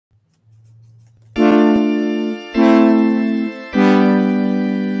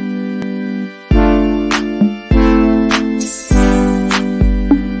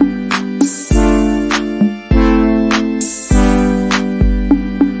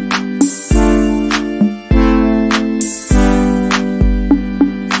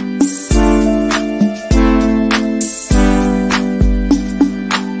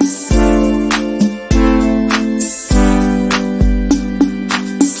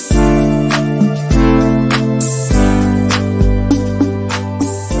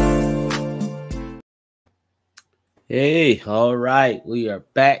Hey, all right. We are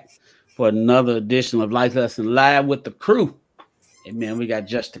back for another edition of Life Lesson Live with the crew. Hey, man, we got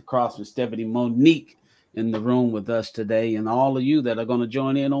Justin Cross and Stephanie Monique in the room with us today. And all of you that are going to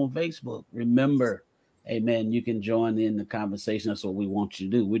join in on Facebook, remember, hey, man, you can join in the conversation. That's what we want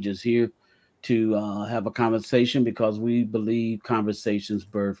you to do. We're just here to have a conversation because we believe conversations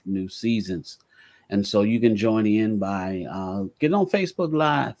birth new seasons. And so you can join in by getting on Facebook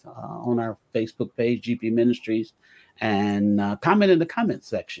Live on our Facebook page, GP Ministries, and comment in the comment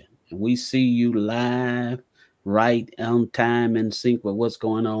section. And we see you live, right on time, in sync with what's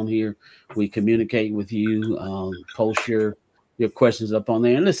going on here. We communicate with you, post your questions up on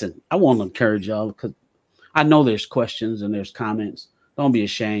there. And listen, I want to encourage y'all because I know there's questions and there's comments. Don't be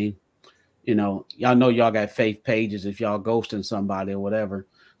ashamed. Y'all know y'all got fake pages if y'all ghosting somebody or whatever.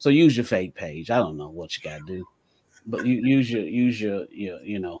 So use your fake page. I don't know what you gotta do, but you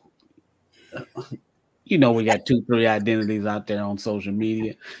we got 2, 3 identities out there on social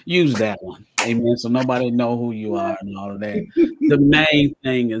media. Use that one. Amen. So nobody know who you are and all of that. The main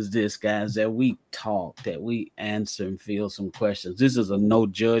thing is this, guys, that we talk, that we answer and field some questions. This is a no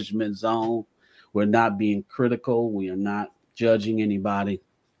judgment zone. We're not being critical. We are not judging anybody.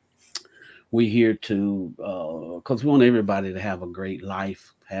 We're here to because we want everybody to have a great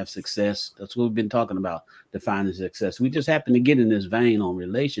life, have success. That's what we've been talking about, defining success. We just happen to get in this vein on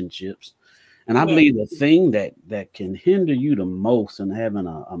relationships. And I believe the thing that can hinder you the most in having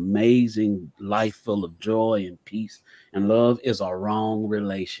an amazing life full of joy and peace and love is a wrong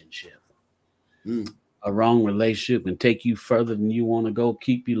relationship. A wrong relationship can take you further than you want to go,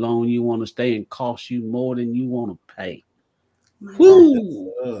 keep you long you want to stay, and cost you more than you want to pay.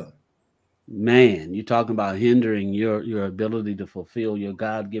 Woo! Man, you're talking about hindering your ability to fulfill your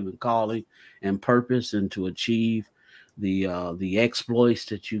God-given calling and purpose and to achieve the exploits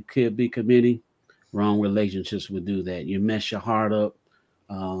that you could be committing. Wrong relationships would do that. You mess your heart up.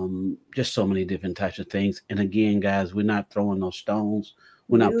 Just so many different types of things. And again, guys, we're not throwing no stones.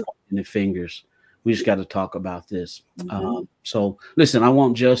 We're not pointing the fingers. We just got to talk about this. So listen, I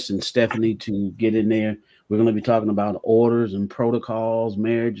want Justin, Stephanie to get in there. We're going to be talking about orders and protocols,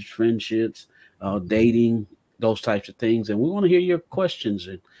 marriage, friendships, dating, those types of things. And we want to hear your questions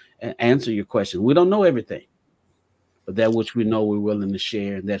and answer your questions. We don't know everything, but that which we know we're willing to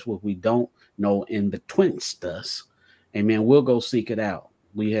share. And that's what we don't know in between us. Amen. We'll go seek it out.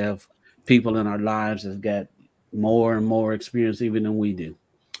 We have people in our lives that got more and more experience even than we do.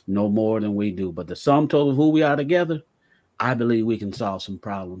 No more than we do. But the sum total of who we are together, I believe we can solve some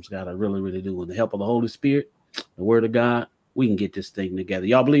problems. God, I really, really do. With the help of the Holy Spirit, the Word of God, we can get this thing together.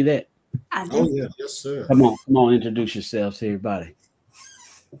 Y'all believe that? I do. Oh, yeah. Yes, sir. Come on, introduce yourselves to everybody.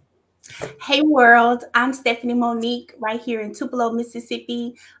 Hey, world. I'm Stephanie Monique, right here in Tupelo,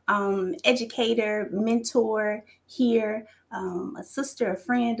 Mississippi. Educator, mentor here, a sister, a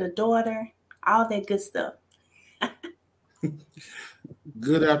friend, a daughter, all that good stuff.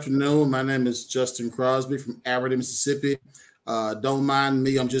 Good afternoon. My name is Justin Crosby from Aberdeen, Mississippi. Don't mind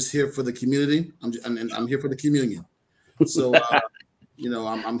me. I'm just here for the community. I'm here for the communion. So,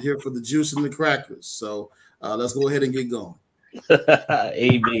 I'm here for the juice and the crackers. So let's go ahead and get going.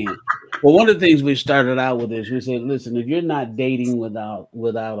 Amen. Well, one of the things we started out with is we said, listen, if you're not dating without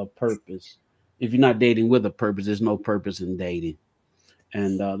a purpose, if you're not dating with a purpose, there's no purpose in dating.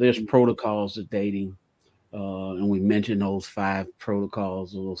 And there's protocols to dating. And we mentioned those 5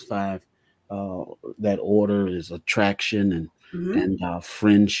 protocols, those 5 that order is attraction and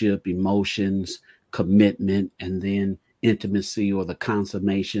friendship, emotions, commitment, and then intimacy or the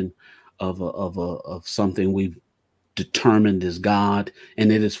consummation of something we've determined as God, and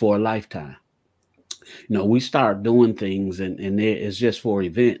it is for a lifetime. We start doing things and it's just for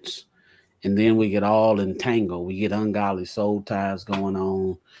events, and then we get all entangled. We get ungodly soul ties going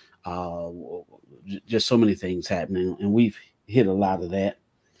on. Just so many things happening, and we've hit a lot of that.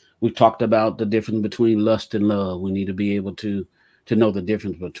 We've talked about the difference between lust and love. We need to be able to know the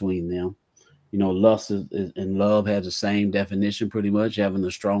difference between them. Lust and love has the same definition, pretty much, having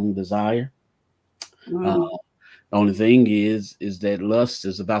a strong desire. The only thing is that lust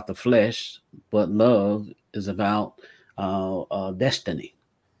is about the flesh, but love is about destiny.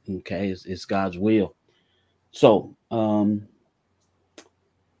 Okay, it's God's will. So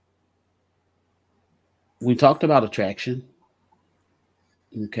we talked about attraction.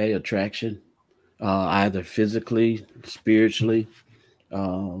 Okay, attraction, either physically, spiritually,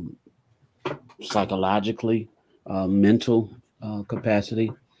 psychologically, mental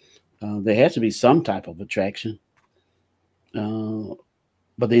capacity. There has to be some type of attraction,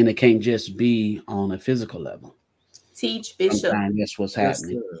 but then it can't just be on a physical level. Teach, Bishop. Sometimes that's what's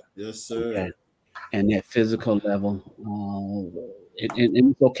happening. Yes, sir. Okay. and that physical level. And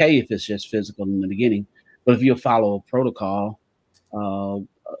it's okay if it's just physical in the beginning, but if you follow a protocol, uh,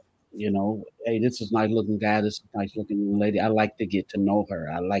 hey, this is nice looking guy, this is nice looking lady. I like to get to know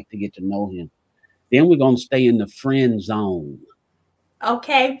her. I like to get to know him. Then we're gonna stay in the friend zone.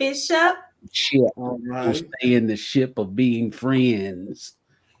 Okay, Bishop. Ship. All We're right. gonna stay in the ship of being friends.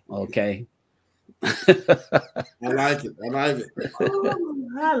 Okay. I like it. I like it. Oh,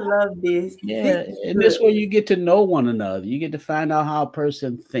 I love this. Yeah, This is and this good. way you get to know one another. You get to find out how a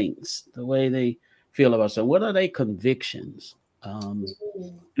person thinks, the way they feel about something. What are their convictions?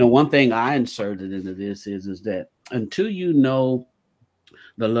 One thing I inserted into this is that until you know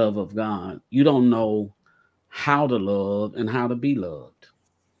the love of God, you don't know how to love and how to be loved.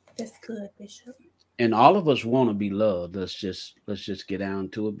 That's good, Bishop. And all of us want to be loved. Let's just get down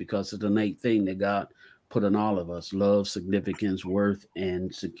to it, because it's an innate thing that God put in all of us: love, significance, worth,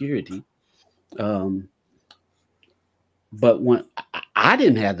 and security. Um, but when I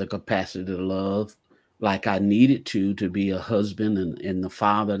didn't have the capacity to love like I needed to be a husband and the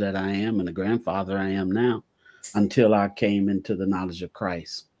father that I am and the grandfather I am now, until I came into the knowledge of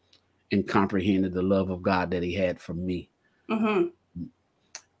Christ and comprehended the love of God that He had for me. Mm-hmm.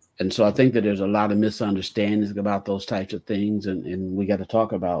 And so I think that there's a lot of misunderstandings about those types of things, and we got to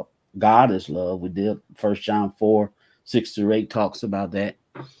talk about God is love. We did 1 John 4:6-8 talks about that,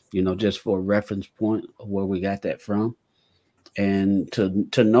 just for a reference point of where we got that from. And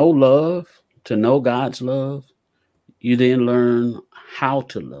to know love, to know God's love, you then learn how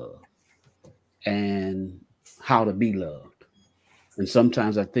to love and how to be loved. And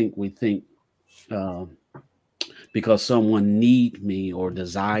sometimes I think we think because someone needs me or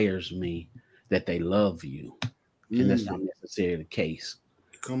desires me that they love you, and that's not necessarily the case.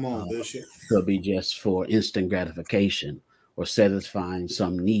 Come on, Bishop. Could be just for instant gratification or satisfying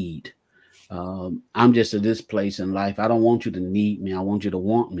some need. I'm just at this place in life. I don't want you to need me. I want you to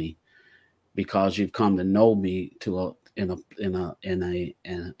want me, because you've come to know me in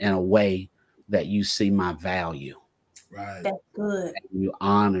a way that you see my value. Right. That's good. You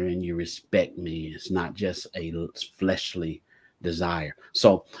honor and you respect me. It's not just a fleshly desire.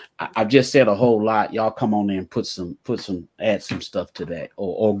 So I've just said a whole lot. Y'all come on there and add some stuff to that,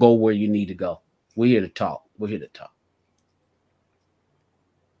 or go where you need to go. We're here to talk. We're here to talk.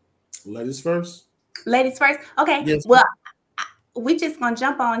 Ladies first. Ladies first. Okay. Yes. Well, we just gonna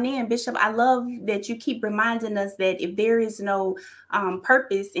jump on in, Bishop. I love that you keep reminding us that if there is no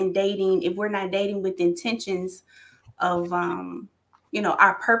purpose in dating, if we're not dating with intentions of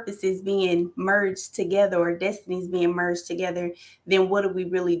our purposes being merged together or destinies being merged together, then what are we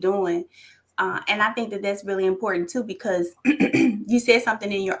really doing? And I think that that's really important too, because you said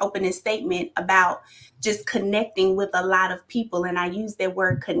something in your opening statement about just connecting with a lot of people, and I use that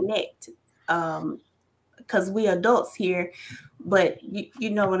word connect because we adults here, but you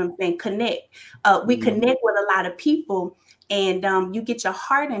know what I'm saying, connect. We connect with a lot of people, and you get your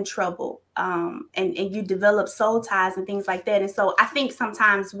heart in trouble, and you develop soul ties and things like that. And so I think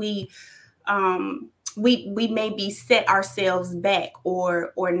sometimes we maybe set ourselves back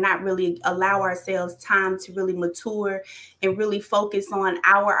or not really allow ourselves time to really mature and really focus on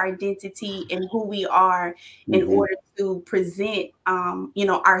our identity and who we are in order to present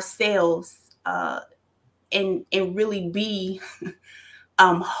ourselves and really be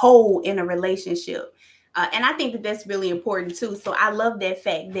whole in a relationship. And I think that that's really important too. So I love that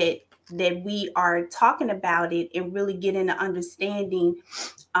fact that we are talking about it and really getting an understanding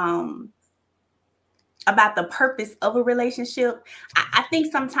about the purpose of a relationship. I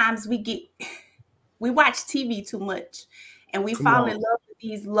think sometimes we watch TV too much, and we fall in love with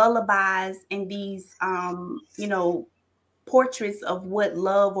these lullabies and these portraits of what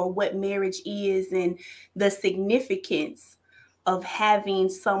love or what marriage is, and the significance of having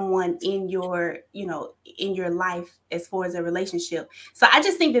someone in your life as far as a relationship. So I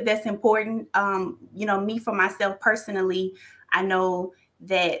just think that that's important. Me for myself personally, I know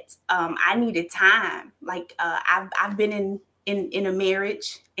that I needed time. Like I've been in a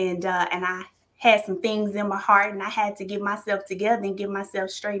marriage, and I had some things in my heart, and I had to get myself together and get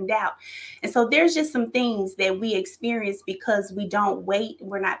myself straightened out. And so there's just some things that we experience because we don't wait,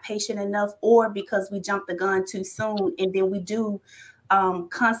 we're not patient enough, or because we jump the gun too soon, and then we do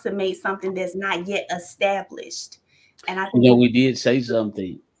consummate something that's not yet established. And I think we did say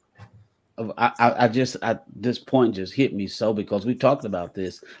something. This point just hit me so, because we talked about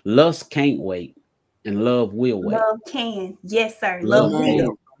this. Lust can't wait, and love will wait. Love can, yes, sir. Love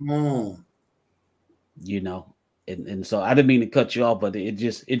will. Come on. And so I didn't mean to cut you off, but it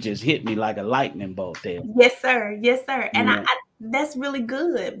just hit me like a lightning bolt there. Yes, sir. Yes, sir. And I that's really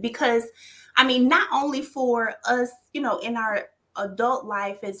good, because I mean, not only for us, you know, in our adult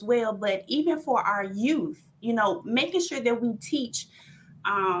life as well, but even for our youth, you know, making sure that we teach,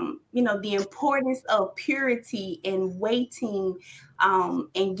 you know, the importance of purity and waiting,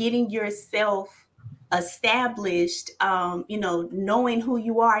 and getting yourself established, you know, knowing who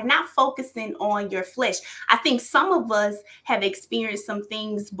you are, not focusing on your flesh. I think some of us have experienced some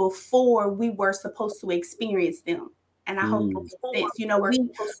things before we were supposed to experience them. And I hope that makes sense. You know,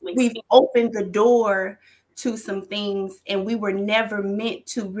 we've opened the door to some things and we were never meant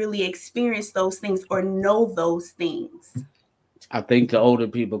to really experience those things or know those things. I think the older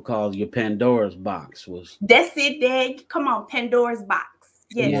people call you Pandora's box was. That's it, Dad. Come on, Pandora's box.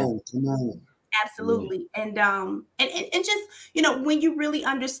 Yes. Come on. Absolutely. And just, you know, when you really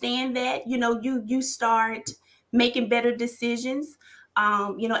understand that, you know, you start making better decisions.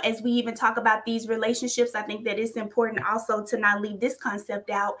 You know, as we even talk about these relationships, I think that it's important also to not leave this concept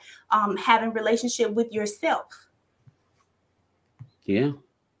out, having relationship with yourself. Yeah.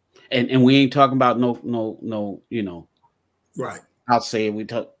 And we ain't talking about no, you know, right. I'll say it, we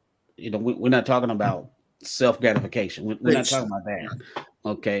talk, you know, we're not talking about self-gratification. We're not talking about that.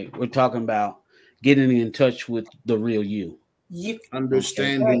 Okay. We're talking about getting in touch with the real you. You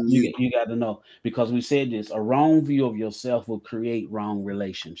understanding you got to know, because we said this, a wrong view of yourself will create wrong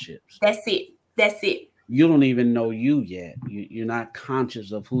relationships. That's it. You don't even know you yet. You're not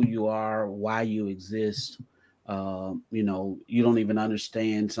conscious of who you are, why you exist. You know, you don't even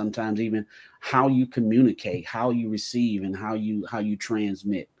understand sometimes even how you communicate, how you receive, and how you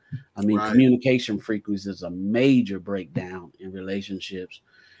transmit. I mean, communication frequency is a major breakdown in relationships.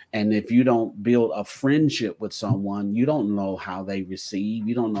 And if you don't build a friendship with someone, you don't know how they receive.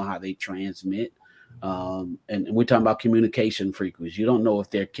 You don't know how they transmit. And we're talking about communication frequencies. You don't know if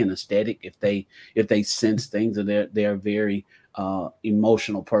they're kinesthetic, if they sense things, or they're very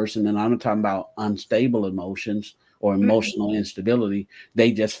emotional person. And I'm not talking about unstable emotions or emotional instability.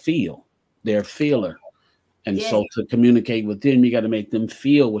 They just feel. They're a feeler. And so to communicate with them, you got to make them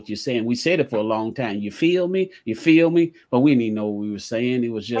feel what you're saying. We said it for a long time. You feel me? You feel me? But we didn't even know what we were saying.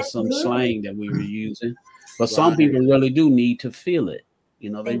 It was just some slang that we were using. But some people really do need to feel it. You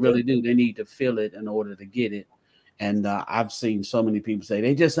know, they really do. They need to feel it in order to get it. And I've seen so many people say,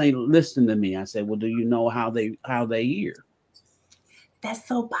 they just ain't listening to me. I said, well, do you know how they hear? That's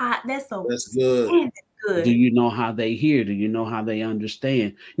so good. Man, good. Do you know how they hear? Do you know how they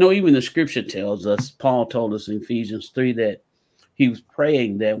understand? You know, even the scripture tells us, Paul told us in Ephesians 3 that he was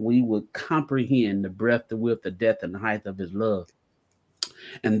praying that we would comprehend the breadth, the width, the depth, and the height of his love.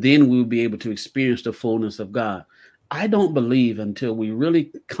 And then we'll be able to experience the fullness of God. I don't believe until we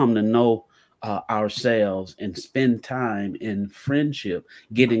really come to know ourselves and spend time in friendship,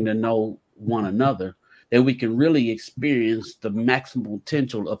 getting to know one another, that we can really experience the maximum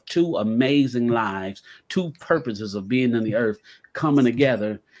potential of two amazing lives, two purposes of being in the earth coming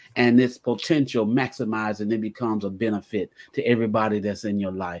together, and its potential maximized, and it becomes a benefit to everybody that's in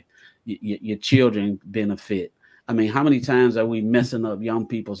your life. Your children benefit. I mean, how many times are we messing up young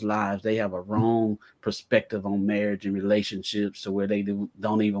people's lives? They have a wrong perspective on marriage and relationships to where they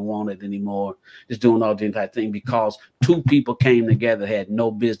don't even want it anymore. Just doing all the entire thing because two people came together, had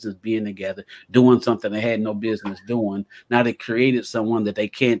no business being together, doing something they had no business doing. Now they created someone that they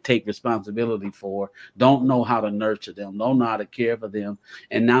can't take responsibility for, don't know how to nurture them, don't know how to care for them.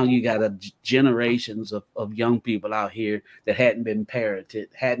 And now you got generations of young people out here that hadn't been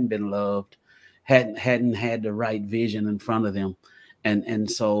parented, hadn't been loved, hadn't had the right vision in front of them. And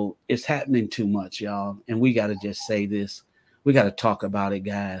so it's happening too much, y'all. And we got to just say this. We got to talk about it,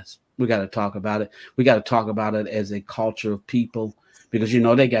 guys. We got to talk about it. We got to talk about it as a culture of people, because, you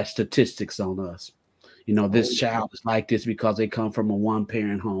know, they got statistics on us. You know, this child is like this because they come from a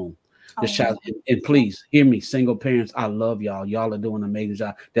one-parent home. This child, and please hear me, single parents, I love y'all. Y'all are doing an amazing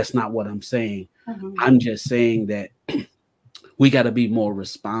job. That's not what I'm saying. I'm just saying that we got to be more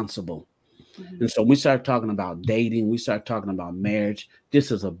responsible. And so we start talking about dating. We start talking about marriage.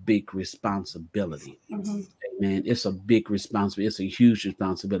 This is a big responsibility. Man, it's a big responsibility. It's a huge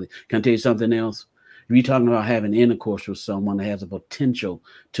responsibility. Can I tell you something else? If you're talking about having intercourse with someone that has a potential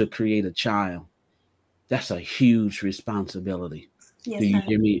to create a child, that's a huge responsibility. Do you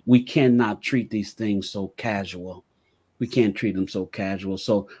hear me? We cannot treat these things so casual. We can't treat them so casual.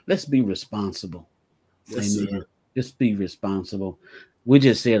 So let's be responsible. Amen. Just be responsible. We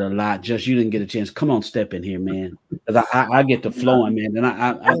just said a lot. Just you didn't get a chance. Come on, step in here, man. Because I get to flowing, man. And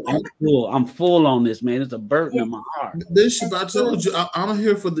I'm full on this, man. It's a burden in my heart. Bishop, I told you I'm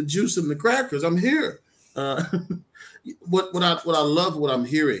here for the juice and the crackers. I'm here. What I love what I'm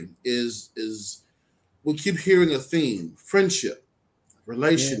hearing is we keep hearing a theme: friendship,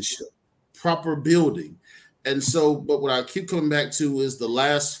 relationship, proper building. And so, but what I keep coming back to is the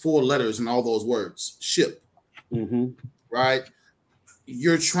last 4 letters in all those words, ship, right?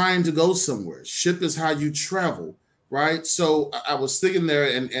 You're trying to go somewhere. Ship is how you travel, right? So I was thinking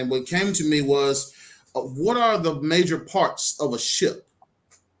there, and what came to me was, what are the major parts of a ship,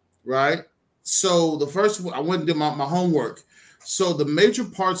 right? So the first one, I went and did my homework. So the major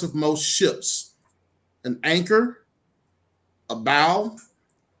parts of most ships: an anchor, a bow,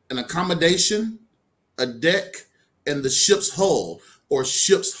 an accommodation, a deck, and the ship's hull or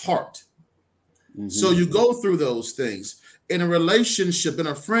ship's heart. So you go through those things. In a relationship, in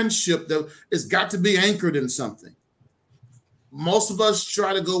a friendship, it's got to be anchored in something. Most of us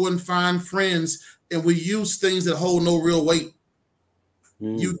try to go and find friends, and we use things that hold no real weight.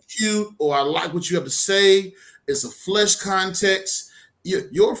 You cute, or I like what you have to say. It's a flesh context.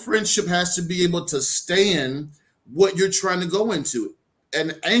 Your friendship has to be able to stand what you're trying to go into.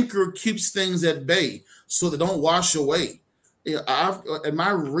 An anchor keeps things at bay so they don't wash away. In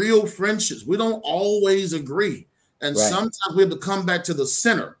my real friendships, we don't always agree. And sometimes we have to come back to the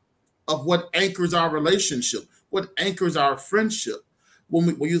center of what anchors our relationship, what anchors our friendship.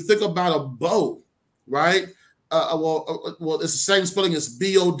 When you think about a bow, right? Well, it's the same spelling as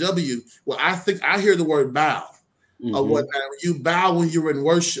B-O-W. Well, I hear the word bow. What you bow when you're in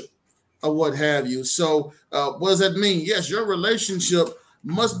worship, or what have you. So, what does that mean? Yes, your relationship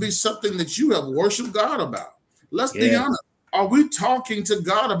must be something that you have worshiped God about. Let's be honest. Are we talking to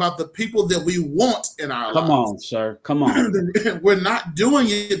God about the people that we want in our lives? Come on, sir. Come on. We're not doing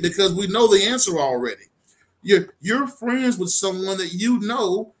it because we know the answer already. You're friends with someone that you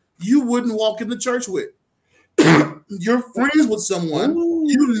know you wouldn't walk in the church with. You're friends with someone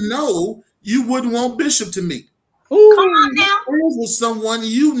you know you wouldn't want Bishop to meet. Come on now. You're friends with someone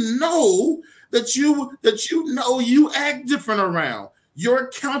you know that you act different around. Your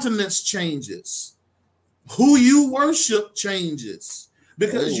countenance changes. Who you worship changes,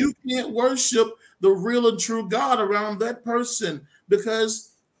 because you can't worship the real and true God around that person,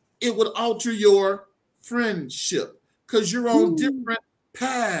 because it would alter your friendship, because you're on different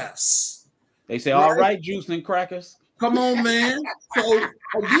paths. They say, all right, juice and crackers. Come on, man. So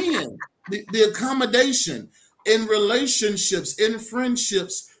again, the accommodation in relationships, in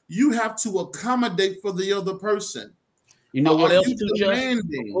friendships, you have to accommodate for the other person. You know what else you just?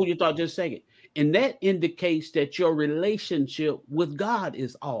 Oh, you thought just a second. And that indicates that your relationship with God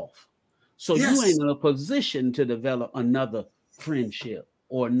is off. So you ain't in a position to develop another friendship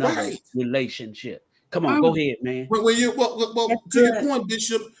or another relationship. Come on, go ahead, man. Well, to your point,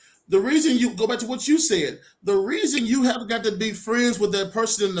 Bishop, the reason you go back to what you said, the reason you have got to be friends with that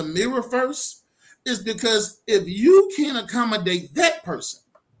person in the mirror first is because if you can't accommodate that person,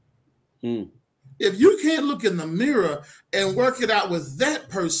 if you can't look in the mirror and work it out with that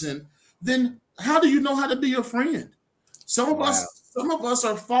person, then how do you know how to be a friend? Some of us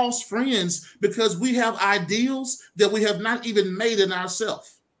are false friends because we have ideals that we have not even made in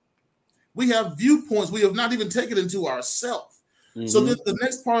ourselves. We have viewpoints we have not even taken into ourselves. So the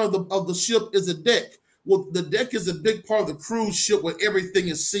next part of the ship is a deck. Well, the deck is a big part of the cruise ship where everything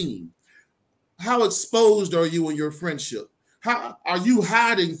is seen. How exposed are you in your friendship? How are you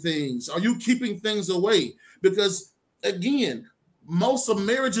hiding things? Are you keeping things away? Because again, most of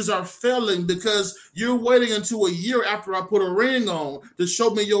marriages are failing because you're waiting until a year after I put a ring on to show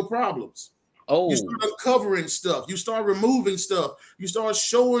me your problems. You start uncovering stuff. You start removing stuff. You start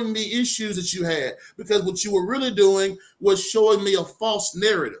showing me issues that you had, because what you were really doing was showing me a false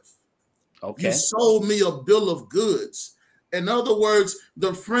narrative. You sold me a bill of goods. In other words,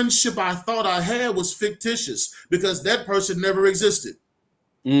 the friendship I thought I had was fictitious because that person never existed.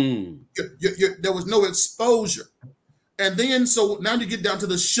 There was no exposure. And then, so now you get down to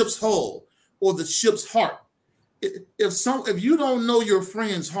the ship's hull or the ship's heart. If you don't know your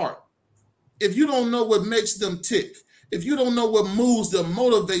friend's heart, if you don't know what makes them tick, if you don't know what moves them,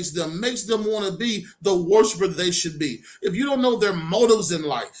 motivates them, makes them want to be the worshiper they should be, if you don't know their motives in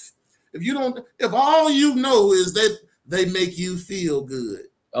life, if all you know is that they make you feel good.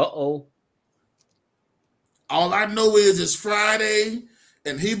 All I know is it's Friday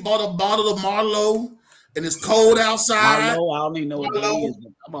and he bought a bottle of Marlowe and it's cold outside. Marlowe, I don't even know what that is.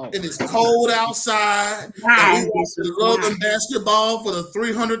 Come on. And it's cold outside. And we watched the Love and Basketball for the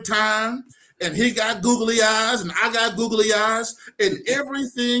 300th time. And he got googly eyes and I got googly eyes. And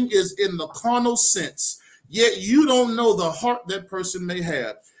everything is in the carnal sense. Yet you don't know the heart that person may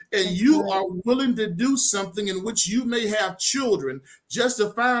have. And you are willing to do something in which you may have children just to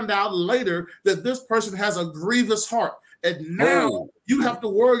find out later that this person has a grievous heart. And now you have to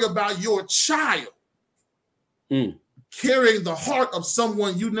worry about your child carrying the heart of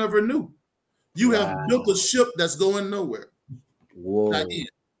someone you never knew. You have built a ship that's going nowhere. Whoa. Again,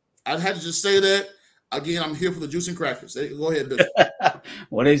 I had to just say that. Again, I'm here for the juice and crackers. Go ahead, Bishop.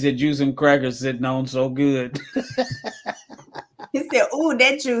 Well, they said juice and crackers sitting on so good. He said, "Ooh,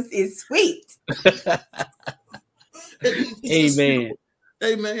 that juice is sweet." Amen.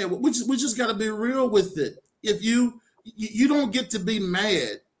 Amen. We just got to be real with it. If you don't get to be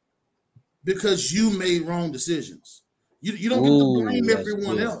mad because you made wrong decisions. You don't get to blame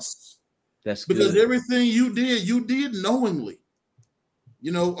everyone else. That's because good. everything you did knowingly.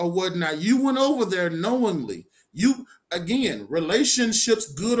 Or whatnot. You went over there knowingly. Again,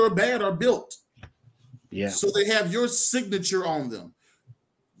 relationships, good or bad, are built. Yeah. So they have your signature on them.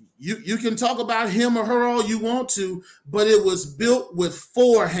 You can talk about him or her all you want to, but it was built with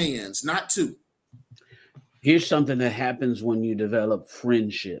 4 hands, not 2. Here's something that happens when you develop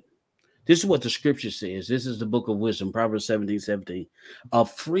friendship. This is what the scripture says. This is the book of wisdom, Proverbs 17:17. A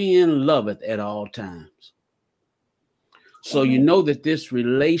friend loveth at all times. So you know that this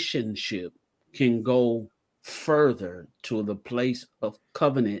relationship can go further to the place of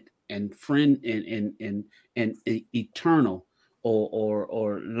covenant and friend and eternal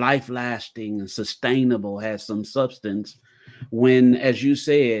or life lasting and sustainable, has some substance. When, as you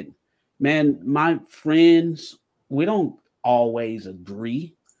said, man, my friends, we don't always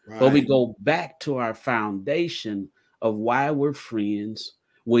agree, right, but we go back to our foundation of why we're friends.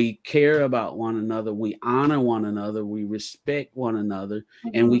 We care about one another. We honor one another. We respect one another,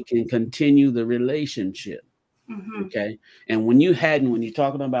 and we can continue the relationship. Okay. And when you're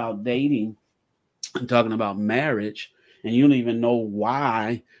talking about dating and talking about marriage, and you don't even know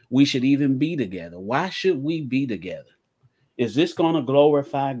why we should even be together. Why should we be together? Is this going to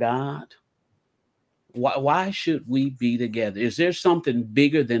glorify God? Why should we be together? Is there something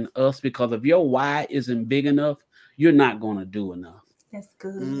bigger than us? Because if your why isn't big enough, you're not going to do enough. That's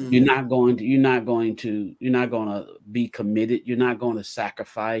good. You're not going to be committed. You're not going to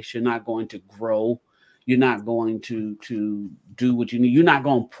sacrifice. You're not going to grow. You're not going to do what you need. You're not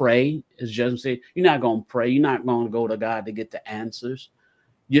going to pray, as Justin said. You're not going to pray. You're not going to go to God to get the answers.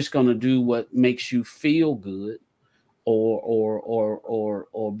 You're just going to do what makes you feel good,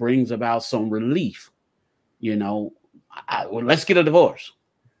 or brings about some relief. Let's get a divorce.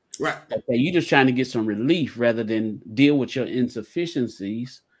 Right. Okay, you're just trying to get some relief rather than deal with your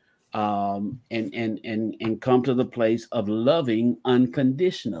insufficiencies, and come to the place of loving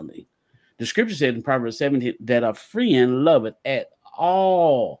unconditionally. The scripture said in Proverbs 17 that a friend loveth at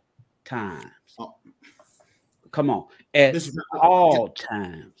all times. Oh. Come on, at all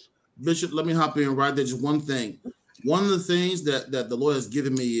times. Bishop, let me hop in right there. Just one thing. One of the things that the Lord has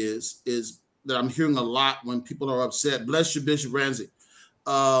given me is that I'm hearing a lot when people are upset. Bless you, Bishop Ramsey.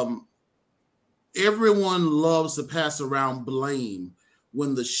 Everyone loves to pass around blame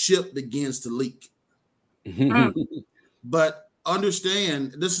when the ship begins to leak. But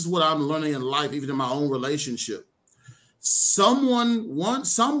understand, this is what I'm learning in life, even in my own relationship. Someone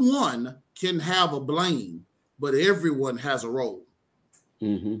can have a blame, but everyone has a role.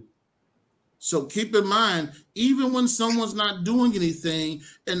 So keep in mind, even when someone's not doing anything,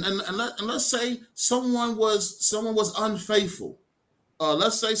 and let's say someone was unfaithful.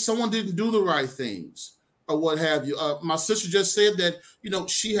 Let's say someone didn't do the right things or what have you. My sister just said that,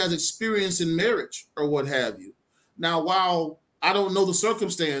 she has experience in marriage or what have you. Now, while I don't know the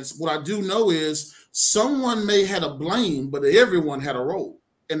circumstance, what I do know is someone may have a blame, but everyone had a role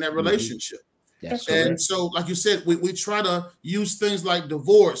in that relationship. That's and correct. So, like you said, we try to use things like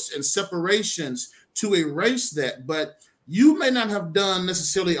divorce and separations to erase that. But you may not have done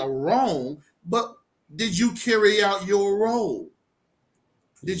necessarily a wrong, but did you carry out your role?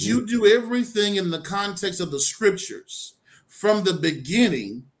 Did you do everything in the context of the scriptures from the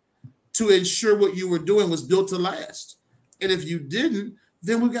beginning to ensure what you were doing was built to last? And if you didn't,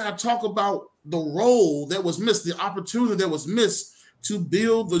 then we got to talk about the role that was missed, the opportunity that was missed to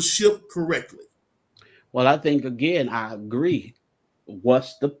build the ship correctly. Well, I think, again, I agree.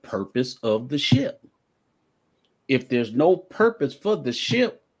 What's the purpose of the ship? If there's no purpose for the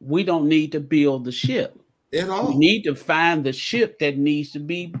ship, we don't need to build the ship. At all. We need to find the ship that needs to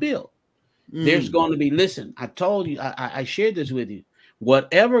be built. There's going to be, listen, I told you, I shared this with you.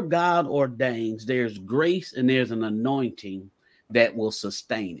 Whatever God ordains, there's grace and there's an anointing that will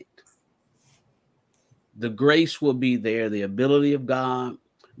sustain it. The grace will be there, the ability of God,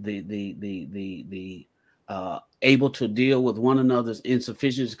 the able to deal with one another's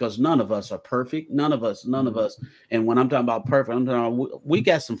insufficiencies, because none of us are perfect. None of us. And when I'm talking about perfect, I'm talking about we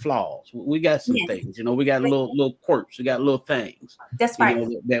got some flaws. We got some things, we got little quirks. We got little things. That's right.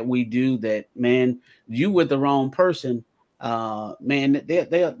 That we do that, man, you with the wrong person, man,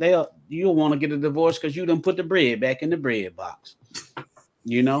 you'll want to get a divorce because you done put the bread back in the bread box.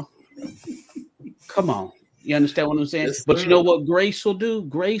 You know, come on. You understand what I'm saying? Yes, but you know what Grace will do?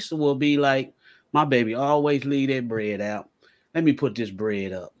 Grace will be like, my baby always leave that bread out. Let me put this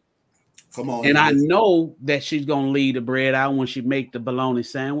bread up. Come on. And I know that she's going to leave the bread out when she make the bologna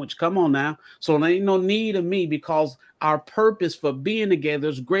sandwich. Come on now. So there ain't no need of me, because our purpose for being together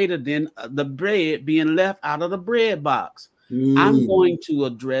is greater than the bread being left out of the bread box. I'm going to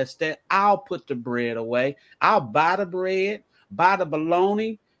address that. I'll put the bread away. I'll buy the bread, buy the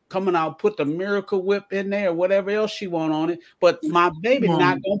bologna, coming out, put the Miracle Whip in there, whatever else she want on it. But my baby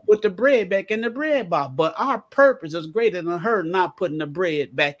not going to put the bread back in the bread box. But our purpose is greater than her not putting the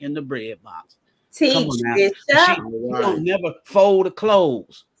bread back in the bread box. Teach, she don't never fold the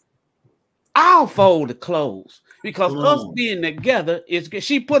clothes. I'll fold the clothes, because us being together is good.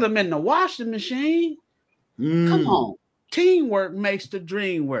 She put them in the washing machine. Come on. Teamwork makes the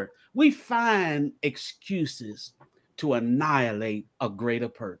dream work. We find excuses to annihilate a greater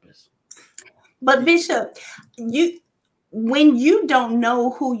purpose. But Bishop, when you don't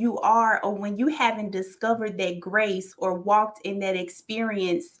know who you are, or when you haven't discovered that grace or walked in that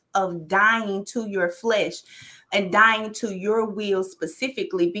experience of dying to your flesh and dying to your will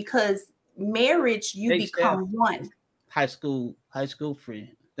specifically, because marriage, you become one. High school friend.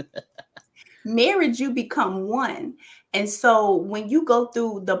 Marriage, you become one. And so when you go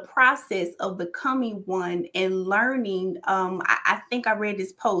through the process of becoming one and learning, I think I read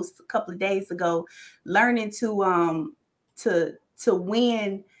this post a couple of days ago, learning to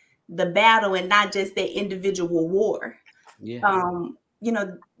win the battle and not just that individual war. Yeah.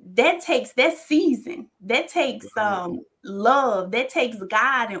 That takes that season, that takes love, that takes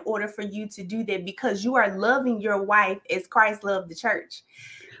God in order for you to do that, because you are loving your wife as Christ loved the church.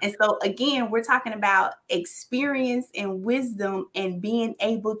 And so again, we're talking about experience and wisdom and being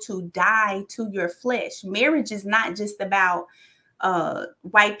able to die to your flesh. Marriage is not just about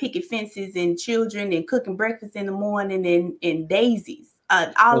white picket fences and children and cooking breakfast in the morning and daisies.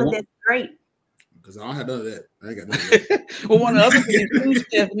 All of that's great. Because I don't have none of that. I ain't got none of that. Well, one of the other things too,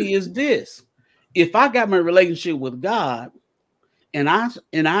 Stephanie, is this. If I got my relationship with God and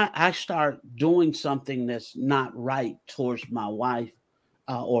I start doing something that's not right towards my wife,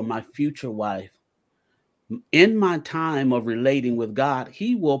 or my future wife, in my time of relating with God,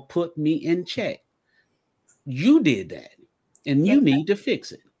 he will put me in check. You did that, and you need to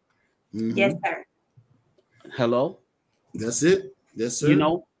fix it. Yes, sir. Hello? That's it. Yes, sir.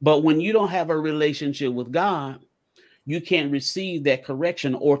 But when you don't have a relationship with God, you can't receive that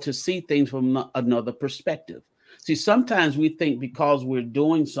correction or to see things from another perspective. See, sometimes we think because we're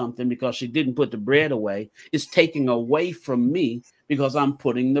doing something, because she didn't put the bread away, it's taking away from me because I'm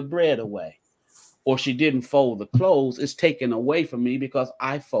putting the bread away. Or she didn't fold the clothes, it's taken away from me because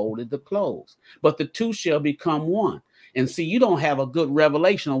I folded the clothes. But the two shall become one. And see, you don't have a good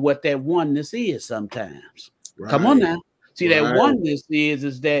revelation of what that oneness is sometimes. Right. Come on now. See, that oneness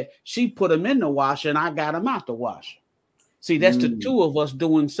is that she put them in the washer and I got them out the washer. See, that's the two of us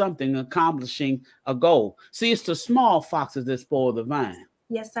doing something, accomplishing a goal. See, it's the small foxes that spoil the vine.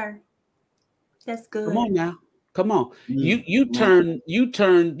 Yes, sir. That's good. Come on now. Come on. You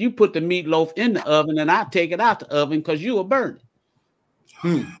put the meatloaf in the oven and I take it out the oven because you will burn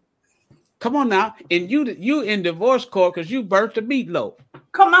it. Come on now. And you in divorce court because you burnt the meatloaf.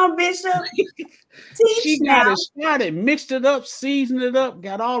 Come on, Bishop. She got it started, mixed it up, seasoned it up,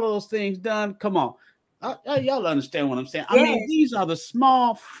 got all those things done. Come on. Y'all understand what I'm saying? Yes. I mean, these are the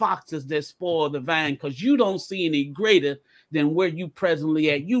small foxes that spoil the vine because you don't see any greater than where you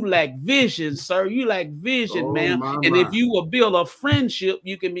presently at. You lack vision, sir. You lack vision, man. And if you will build a friendship,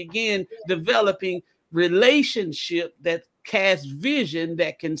 you can begin developing relationship that casts vision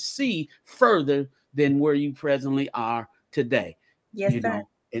that can see further than where you presently are today. Yes, sir.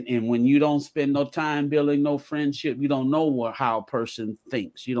 And when you don't spend no time building no friendship, you don't know how a person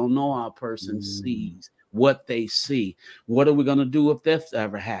thinks. You don't know how a person sees, what they see. What are we going to do if that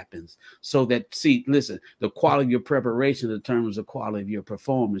ever happens? So that, see, listen, the quality of your preparation determines the quality of your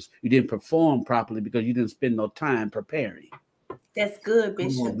performance. You didn't perform properly because you didn't spend no time preparing. That's good,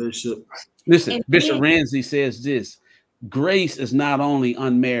 Bishop. Come on, Bishop. Listen, Bishop Ramsey says this: grace is not only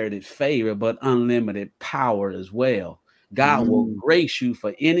unmerited favor, but unlimited power as well. God will grace you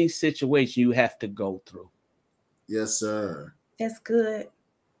for any situation you have to go through. Yes, sir. That's good.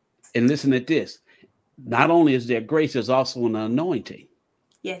 And listen at this. Not only is there grace, there's also an anointing.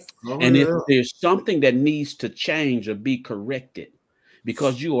 Yes. And if there's something that needs to change or be corrected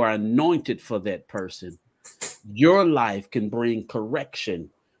because you are anointed for that person, your life can bring correction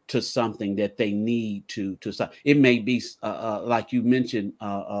to something that they need to stop. It may be like you mentioned,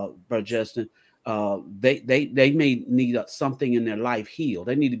 Brother Justin. They may need something in their life healed.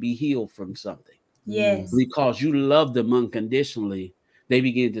 They need to be healed from something. Yes. Because you love them unconditionally, they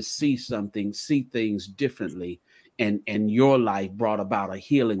begin to see things differently, and your life brought about a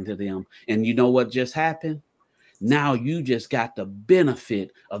healing to them. And you know what just happened? Now you just got the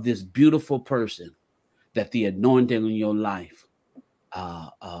benefit of this beautiful person that the anointing in your life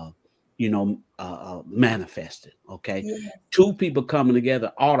manifested. Okay. Yes. Two people coming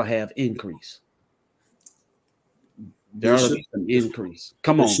together ought to have increase. There ought to be some increase.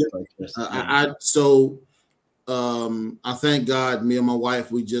 Come on. I thank God, me and my wife,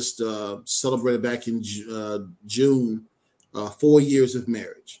 we just celebrated back in June 4 years of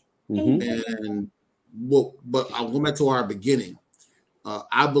marriage. Mm-hmm. But I'll go back to our beginning.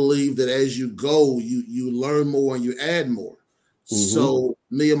 I believe that as you go, you learn more and you add more. Mm-hmm. So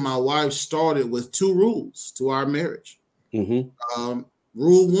me and my wife started with 2 rules to our marriage. Mm-hmm.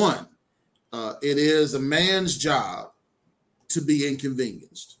 Rule 1, it is a man's job to be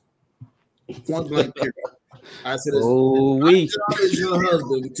inconvenienced. Point blank period. I said, my job is your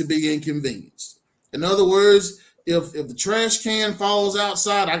husband to be inconvenienced. In other words, if the trash can falls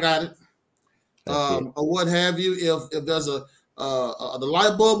outside, I got it. Or what have you. If there's the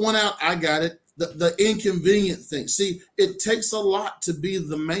light bulb went out, I got it. The inconvenient thing. See, it takes a lot to be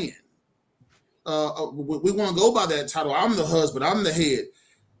the man. We want to go by that title. I'm the husband. I'm the head.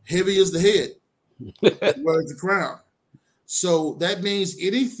 Heavy is the head. Where's the crown? So that means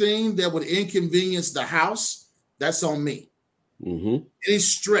anything that would inconvenience the house, that's on me. Mm-hmm. Any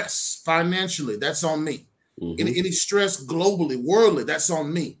stress financially, that's on me. Mm-hmm. Any stress globally, worldly, that's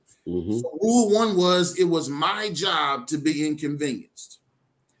on me. Mm-hmm. So rule 1 was it was my job to be inconvenienced.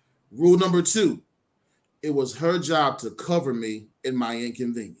 Rule number 2, it was her job to cover me in my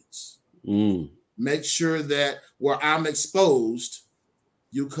inconvenience. Make sure that where I'm exposed,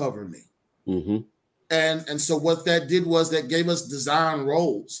 you cover me. Mm-hmm. And so what that did was that gave us design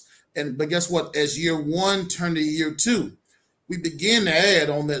roles. But guess what? As year 1 turned to year 2, we began to add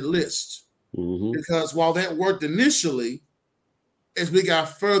on that list. Mm-hmm. Because while that worked initially, as we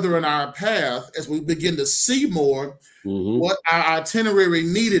got further in our path, as we begin to see more, what our itinerary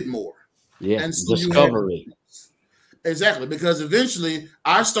needed more. Yeah, and so discovery. Exactly, because eventually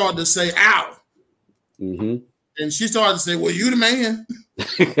I started to say, ow. Mm-hmm. And she started to say, well, you the man.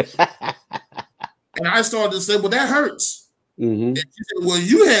 And I started to say, well, that hurts. Mm-hmm. And she said, well,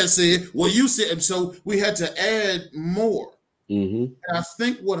 you had said, well, you said, and so we had to add more. Mm-hmm. And I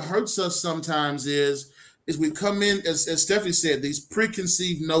think what hurts us sometimes is we come in, as Stephanie said, these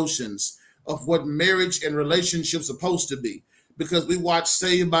preconceived notions of what marriage and relationships are supposed to be. Because we watched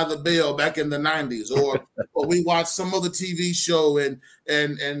Saved by the Bell back in the 90s, or we watched some other TV show, and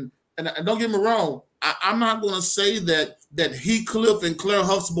don't get me wrong, I'm not going to say that Heathcliff and Claire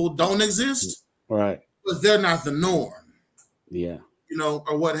Huxtable don't exist. Right. Because they're not the norm. Yeah. You know,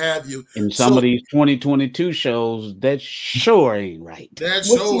 or what have you. In some of these 2022 shows, that sure ain't right. That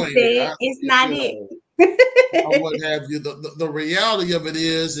sure ain't right. It's not it. Or what have you. The reality of it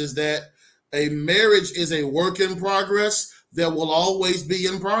is that a marriage is a work in progress that will always be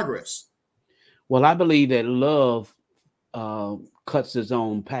in progress. Well, I believe that love cuts its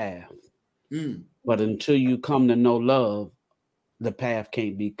own path. But until you come to know love, the path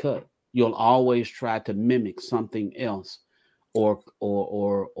can't be cut. You'll always try to mimic something else or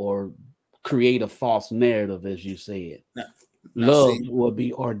create a false narrative, as you said. Love will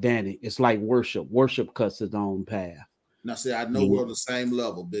be organic. It's like worship. Worship cuts its own path. Now, see, I know we're on the same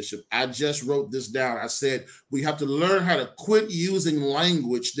level, Bishop. I just wrote this down. I said we have to learn how to quit using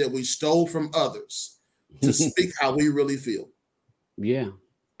language that we stole from others to speak how we really feel. Yeah.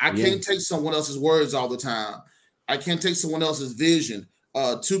 I can't take someone else's words all the time. I can't take someone else's vision.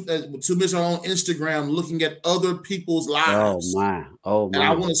 To miss our own Instagram looking at other people's lives. Oh my. And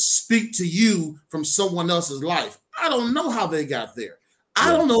I want to speak to you from someone else's life. I don't know how they got there.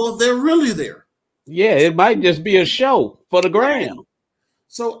 I don't know if they're really there. Yeah, it might just be a show for the gram.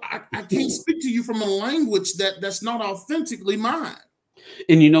 So I can't speak to you from a language that's not authentically mine.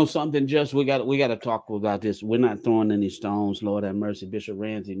 And you know something, Just we got to talk about this. We're not throwing any stones. Lord have mercy. Bishop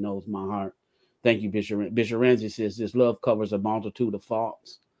Ramsey knows my heart. Thank you, Bishop. Bishop Ramsey says this: love covers a multitude of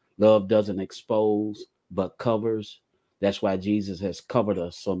faults. Love doesn't expose, but covers. That's why Jesus has covered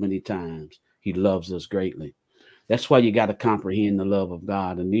us so many times. He loves us greatly. That's why you got to comprehend the love of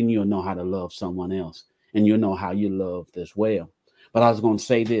God, and then you'll know how to love someone else, and you'll know how you loved as well. But I was going to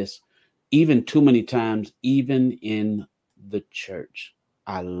say this: even too many times, even in the church,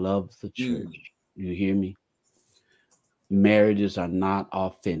 I love the church. You hear me? marriages are not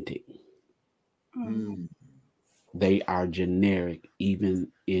authentic. Mm. They are generic, even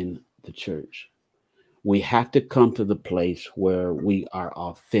in the church. We have to come to the place where we are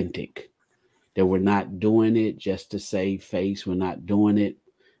authentic, that we're not doing it just to save face. We're not doing it.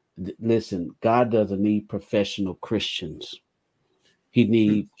 Listen, God doesn't need professional Christians. He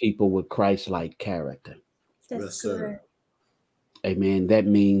needs people with Christ-like character. That's Yes, sir. good. Amen. That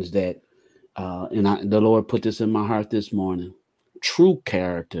means that, the Lord put this in my heart this morning. True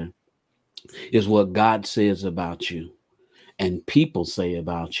character is what God says about you and people say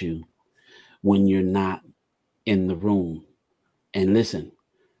about you when you're not in the room. And listen,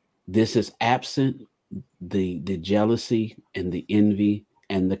 this is absent the jealousy and the envy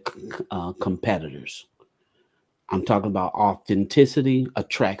and the competitors. I'm talking about authenticity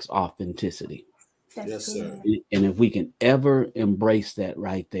attracts authenticity. That's Yes, good. sir. And if we can ever embrace that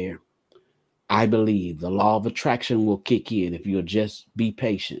right there, I believe the law of attraction will kick in if you'll just be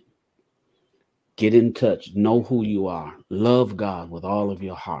patient. Get in touch, know who you are, love God with all of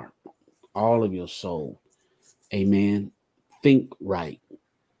your heart, all of your soul. Amen. Think right.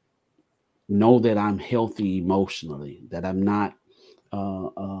 Know that I'm healthy emotionally, that I'm not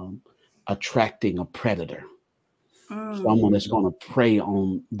attracting a predator, someone that's going to prey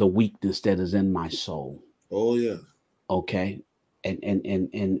on the weakness that is in my soul. Oh yeah. Okay.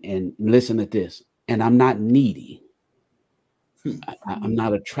 And listen to this. And I'm not needy. I'm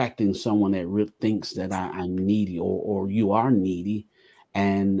not attracting someone that thinks that I'm needy, or you are needy,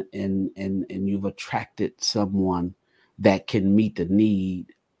 and you've attracted someone that can meet the need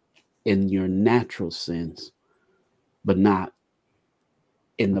in your natural sense, but not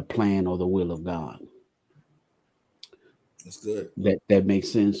in the plan or the will of God. That's good. That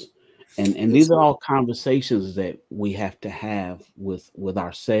makes sense. And Yes, these sir. are all conversations that we have to have with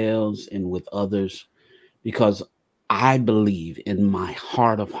ourselves and with others, because I believe in my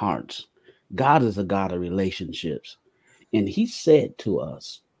heart of hearts, God is a God of relationships. And he said to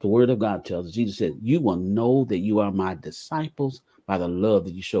us, the word of God tells us, Jesus said, you will know that you are my disciples by the love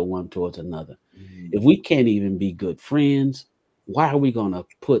that you show one towards another. If we can't even be good friends, why are we going to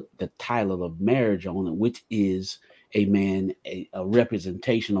put the title of marriage on it, which is, amen, a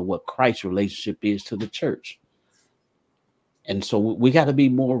representation of what Christ's relationship is to the church? And so we got to be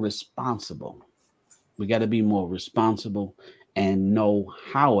more responsible. We got to be more responsible and know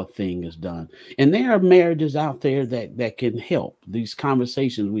how a thing is done. And there are marriages out there that can help. These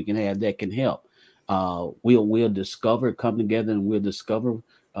conversations we can have that can help. We'll discover, come together, and we'll discover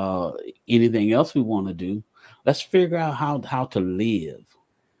anything else we want to do. Let's figure out how to live.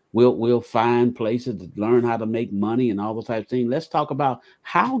 We'll find places to learn how to make money and all those types of things. Let's talk about,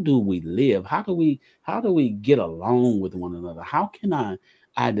 how do we live? How do we get along with one another? How can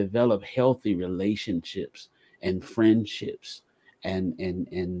I develop healthy relationships and friendships and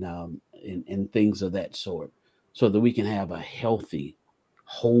things of that sort, so that we can have a healthy,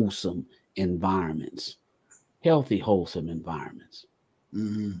 wholesome environments. Healthy, wholesome environments.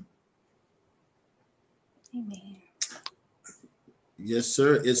 Mm-hmm. Amen. Yes,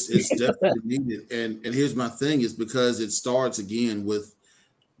 sir. It's definitely needed. And here's my thing, is because it starts again with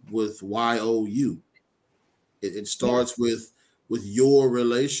YOU. It starts with your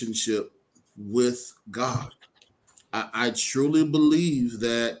relationship with God. I truly believe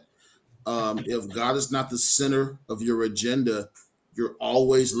that if God is not the center of your agenda, you're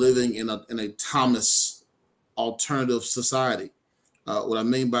always living in a Thomas alternative society. What I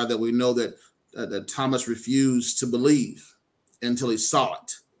mean by that, we know that Thomas refused to believe until he saw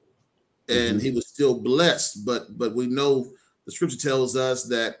it, and he was still blessed. But we know the scripture tells us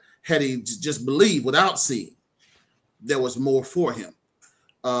that had he just believed without seeing, there was more for him.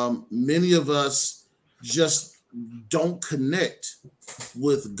 Many of us just don't connect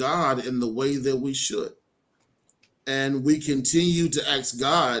with God in the way that we should, and we continue to ask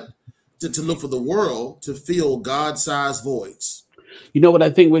God to look for the world to fill God-sized voids. You know what I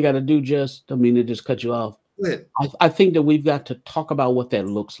think we got to do? Just, I mean, to just cut you off. Go ahead. I think that we've got to talk about what that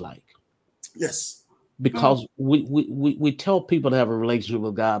looks like. Yes. Because we tell people to have a relationship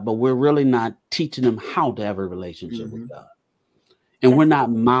with God, but we're really not teaching them how to have a relationship with God. And we're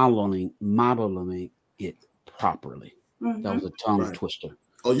not modeling it properly. That was a tongue twister.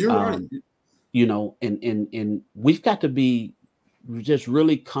 Oh, you're right. You know, and we've got to be, just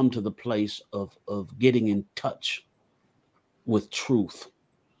really come to the place of getting in touch with truth.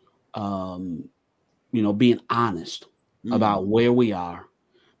 You know, being honest about where we are.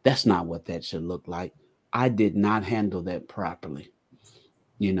 That's not what that should look like. I did not handle that properly,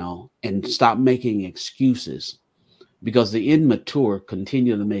 you know, and stop making excuses, because the immature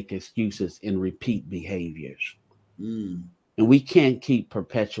continue to make excuses and repeat behaviors. Mm. And we can't keep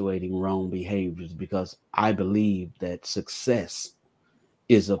perpetuating wrong behaviors, because I believe that success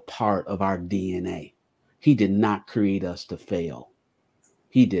is a part of our DNA. He did not create us to fail.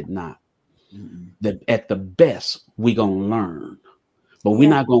 He did not. That at the best, we're going to learn, but we're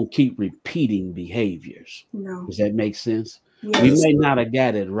not going to keep repeating behaviors. No. Does that make sense? Yes. We may not have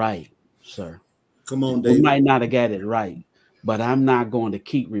got it right, sir. Come on, David. We might not have got it right, but I'm not going to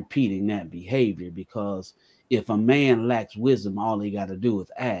keep repeating that behavior, because if a man lacks wisdom, all he got to do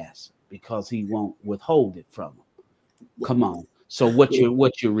is ask, because he won't withhold it from him. Come on. So what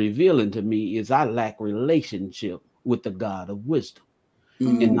you're revealing to me is I lack relationship with the God of wisdom.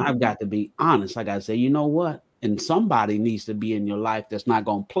 And I've got to be honest. I got to say, you know what? And somebody needs to be in your life that's not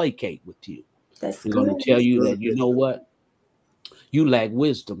going to placate with you. That's going to tell you that, you know what? You lack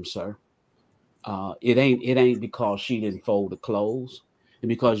wisdom, sir. It ain't because she didn't fold the clothes, and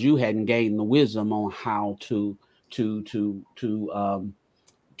because you hadn't gained the wisdom on how to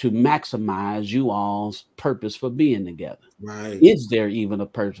maximize you all's purpose for being together. Right. Is there even a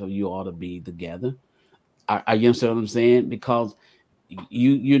purpose of you all to be together? Are you understand what I'm saying? Because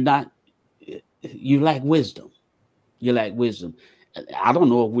you lack wisdom. You lack wisdom. I don't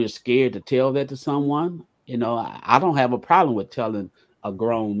know if we're scared to tell that to someone. You know, I don't have a problem with telling a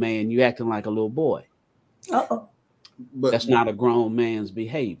grown man you acting like a little boy. But that's not a grown man's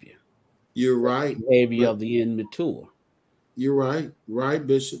behavior. You're right. Behavior of the immature. You're right,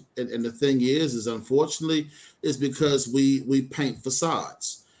 Bishop. And the thing is unfortunately, it's because we paint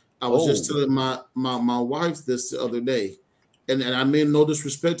facades. I was just telling my wife this the other day, and I mean no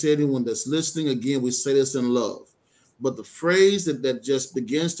disrespect to anyone that's listening. Again, we say this in love. But the phrase that just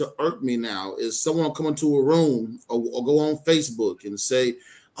begins to irk me now is someone come into a room or go on Facebook and say,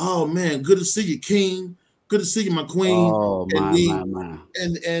 "Oh man, good to see you, King. Good to see you, my queen." Oh, my.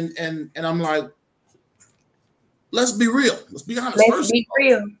 And I'm like, let's be real. Let's be honest.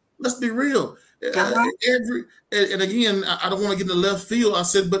 Let's be real. And again, I don't want to get in the left field. I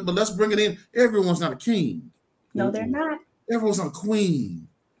said, but let's bring it in. Everyone's not a king. No, they're not. Everyone's not a queen.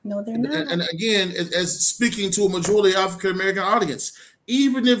 No, they're not. And again, as speaking to a majority African American audience,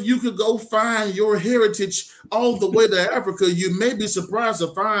 even if you could go find your heritage all the way to Africa, you may be surprised to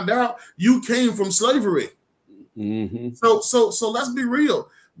find out you came from slavery. So let's be real.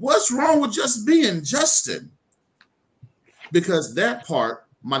 What's wrong with just being Justin? Because that part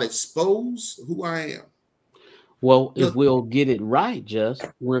might expose who I am. Well, if we'll get it right,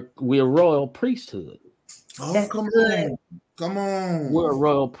 we're royal priesthood. Oh, come on. We're a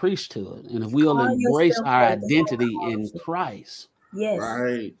royal priesthood. And if we'll embrace our identity in Christ,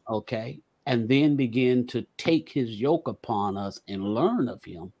 right. Okay, and then begin to take his yoke upon us and learn of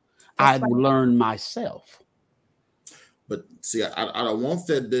him, I'd learn myself. But see, I don't want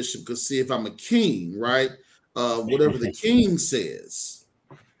that, Bishop, because see, if I'm a king, right? Whatever the king says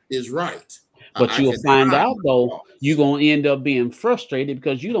is right. But you'll find out, though, you're going to end up being frustrated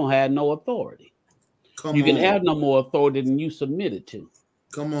because you don't have no authority. You can have no more authority than you submitted to.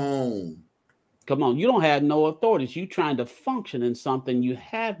 Come on. You don't have no authority. So you're trying to function in something you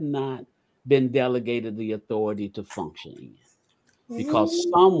have not been delegated the authority to function in, because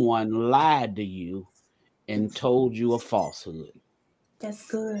someone lied to you and told you a falsehood. That's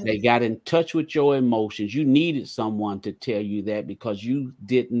good. They got in touch with your emotions. You needed someone to tell you that, because you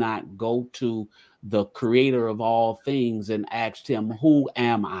did not go to the creator of all things and asked him, who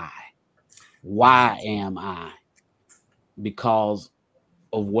am I? Why am I? Because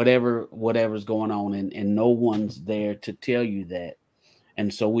of whatever's going on, and no one's there to tell you that.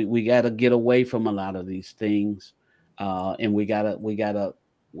 And so we got to get away from a lot of these things, and we've got to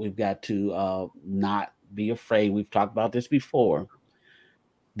not be afraid. We've talked about this before.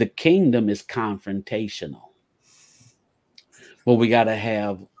 The kingdom is confrontational, but we got to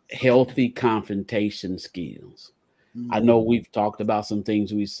have healthy confrontation skills. I know we've talked about some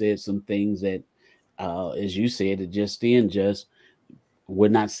things. We said some things that, as you said, we're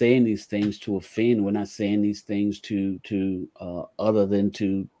not saying these things to offend. We're not saying these things to other than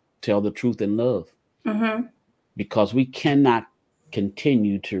to tell the truth in love, because we cannot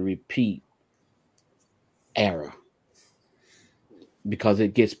continue to repeat error, because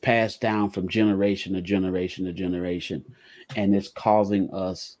it gets passed down from generation to generation to generation, and it's causing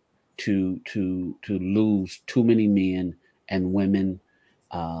us to lose too many men and women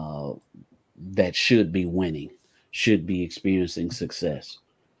that should be winning, should be experiencing success.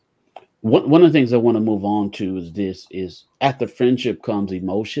 One of the things I want to move on to is after friendship comes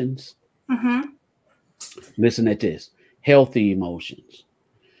emotions. Listen at this: healthy emotions.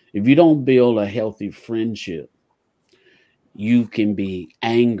 If you don't build a healthy friendship, you can be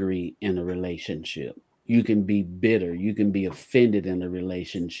angry in a relationship. You can be bitter. You can be offended in a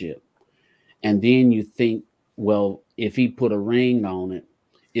relationship. And then you think, well, if he put a ring on it,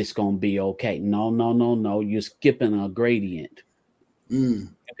 it's going to be okay. No, no, no, no. You're skipping a gradient. You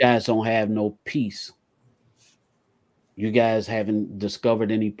guys don't have no peace. You guys haven't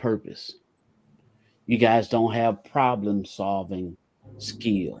discovered any purpose. You guys don't have problem solving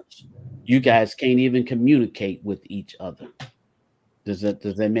skills. You guys can't even communicate with each other. Does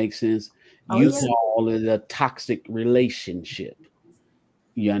that make sense? You call it a toxic relationship.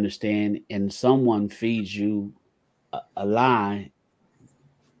 You understand? And someone feeds you a lie,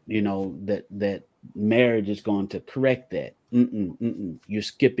 you know, that marriage is going to correct that. You're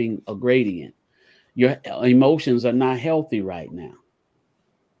skipping a gradient. Your emotions are not healthy right now.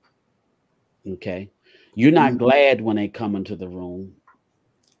 Okay. You're not glad when they come into the room.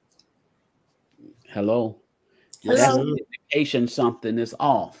 Hello. That's an indication something is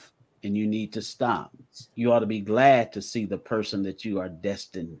off and you need to stop. You ought to be glad to see the person that you are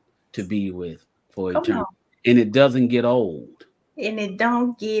destined to be with for eternity. And it doesn't get old. And it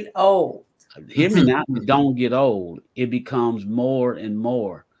don't get old. Hear me now. It don't get old. It becomes more and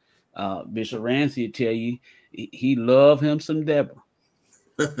more. Bishop Ramsey will tell you he loved him some Deborah.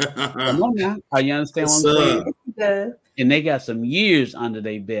 Come on now. Are you understand what I'm saying? And they got some years under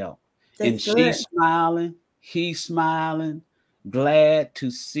their belt. And she's smiling. He's smiling. Glad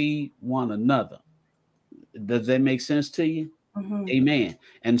to see one another. Does that make sense to you? Amen.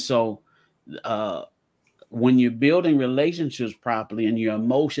 And so when you're building relationships properly and your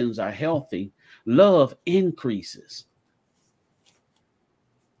emotions are healthy, love increases.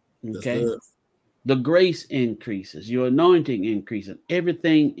 Okay. The grace increases, your anointing increases,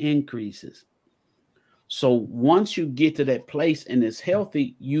 everything increases. So once you get to that place and it's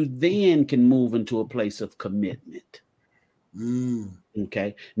healthy, you then can move into a place of commitment.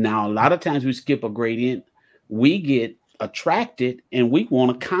 Okay. Now, a lot of times we skip a gradient. We get attracted and we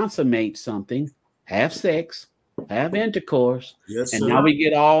want to consummate something, have sex, have intercourse. Yes, and now we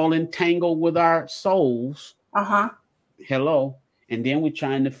get all entangled with our souls. Hello. And then we're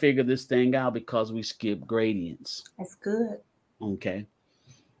trying to figure this thing out because we skip gradients. That's good. Okay.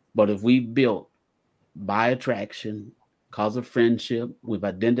 But if we built by attraction, cause of friendship, we've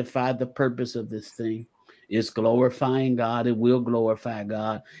identified the purpose of this thing. It's glorifying God. It will glorify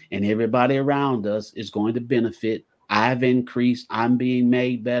God. And everybody around us is going to benefit. I've increased. I'm being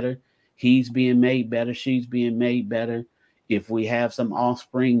made better. He's being made better. She's being made better. If we have some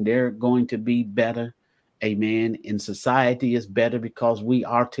offspring, they're going to be better. Amen. In society is better because we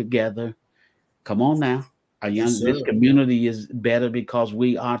are together. Come on now. This community is better because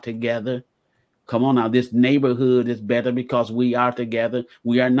we are together. Come on now. This neighborhood is better because we are together.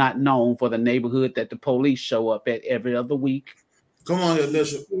 We are not known for the neighborhood that the police show up at every other week. Come on here,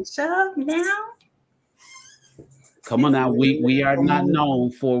 Bishop. Bishop now. Come on now. We are not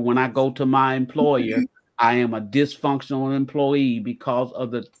known for when I go to my employer, I am a dysfunctional employee because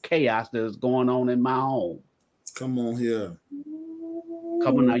of the chaos that is going on in my home. Come on here.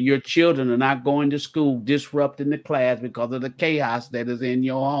 Come on now. Your children are not going to school, disrupting the class because of the chaos that is in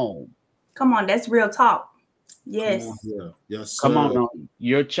your home. Come on, that's real talk. Yes. Yes. Come on now.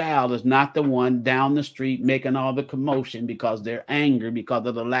 Your child is not the one down the street making all the commotion because they're angry because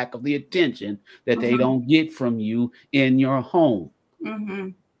of the lack of the attention that they don't get from you in your home.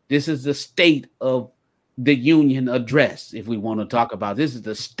 This is the state of the union address. If we want to talk about this, is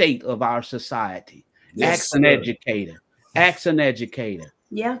the state of our society. Ask an educator. Ask an educator.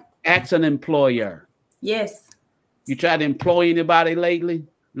 Yeah. Ask an employer. Yes. You tried to employ anybody lately?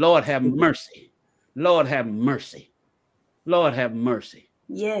 Lord have mercy. Lord have mercy. Lord have mercy.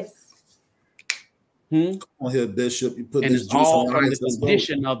 Yes. Come on here, Bishop. You put and this it's juice all on in the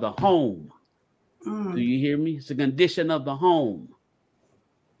condition of the home. Do you hear me? It's the condition of the home.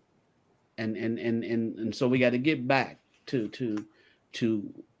 And so we got to get back to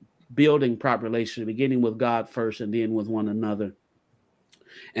building proper relationship, beginning with God first and then with one another.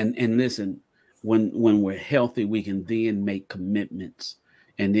 And listen, when we're healthy, we can then make commitments,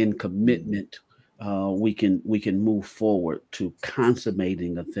 and in commitment, we can move forward to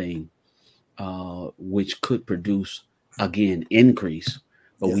consummating a thing, which could produce again increase.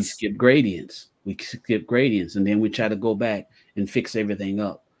 But we skip gradients. We skip gradients, and then we try to go back and fix everything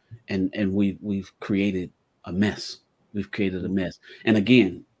up. And we've created a mess. We've created a mess. And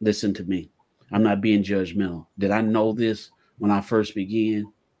again, listen to me. I'm not being judgmental. Did I know this when I first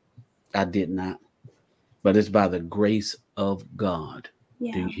began? I did not. But it's by the grace of God.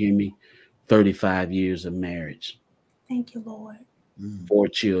 Yeah. Do you hear me? 35 years of marriage. Thank you, Lord. 4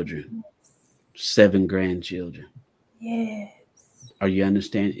 children. 7 grandchildren. Yes. Are you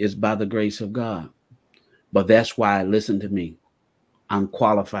understand? It's by the grace of God. But that's why, listen to me, I'm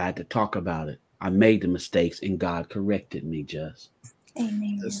qualified to talk about it. I made the mistakes and God corrected me, just.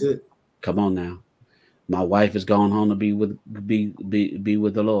 Amen. That's it. Come on now. My wife has gone home to be with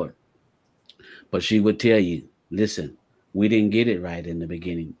the Lord. But she would tell you, listen, we didn't get it right in the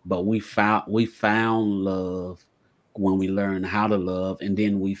beginning, but we found love when we learned how to love, and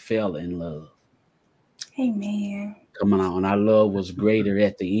then we fell in love. Amen. Come on, and our love was greater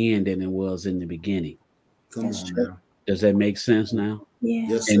at the end than it was in the beginning. Come That's on true. now. Does that make sense now? Yeah.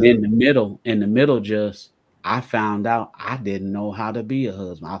 Yes, And sir. in the middle, just I found out I didn't know how to be a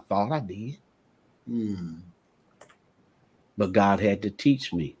husband. I thought I did, but God had to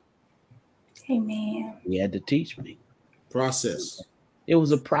teach me. Amen. He had to teach me. Process. It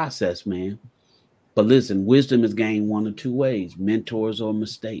was a process, man. But listen, wisdom is gained one of two ways: mentors or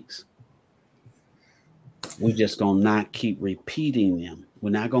mistakes. We're just gonna not keep repeating them.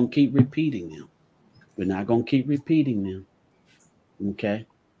 We're not gonna keep repeating them. We're not gonna keep repeating them. Okay.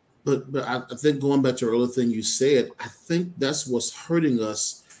 But I think going back to the earlier thing you said, I think that's what's hurting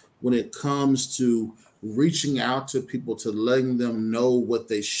us when it comes to reaching out to people, to letting them know what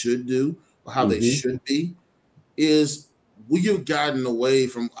they should do or how they should be, is we have gotten away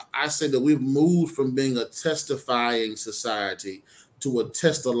from, I say that we've moved from being a testifying society to a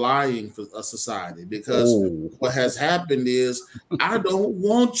test-lying society, because what has happened is I don't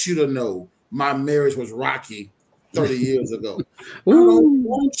want you to know my marriage was rocky 30 years ago. I don't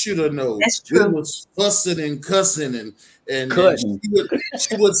want you to know we was fussing and cussing and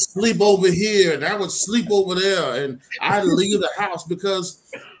she would sleep over here and I would sleep over there and I'd leave the house because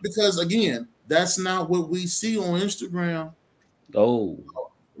again, that's not what we see on Instagram.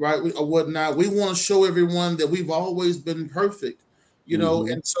 Right, or whatnot. We want to show everyone that we've always been perfect, you know.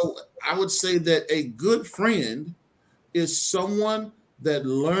 And so I would say that a good friend is someone that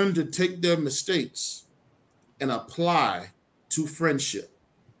learned to take their mistakes and apply to friendship.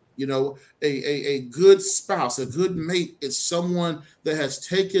 You know, a good spouse, a good mate is someone that has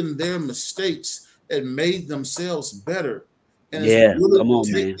taken their mistakes and made themselves better, and is willing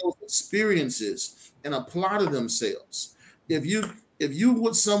to take those experiences and apply to themselves. If you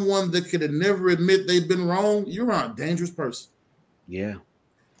with someone that could never admit they've been wrong, you're a dangerous person. Yeah.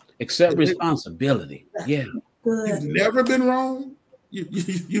 Accept responsibility. Yeah. You've never been wrong.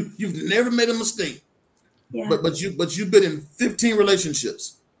 You've never made a mistake. Yeah. But you've been in 15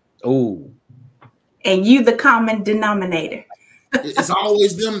 relationships. And you the common denominator. It's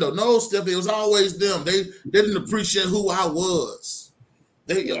always them though. No, Stephanie, it was always them. They didn't appreciate who I was.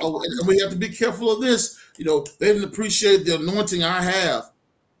 And we have to be careful of this. You know, they didn't appreciate the anointing I have.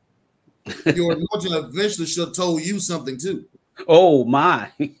 Your anointing eventually should have told you something too. Oh my!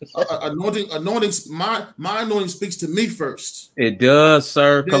 Anointing. My anointing speaks to me first. It does,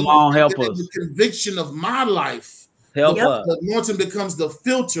 sir. Come on, help us. The conviction of my life. Help us. The anointing becomes the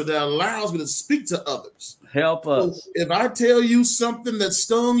filter that allows me to speak to others. Help us. So if I tell you something that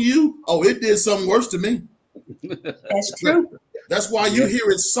stung you, it did something worse to me. That's true. That's why you hear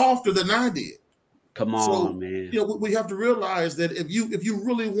it softer than I did. Come on, man. You know, we have to realize that if you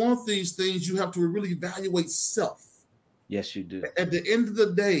really want these things, you have to really evaluate self. Yes, you do. At the end of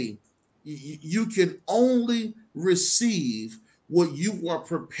the day, you can only receive what you are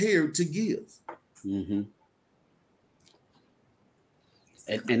prepared to give.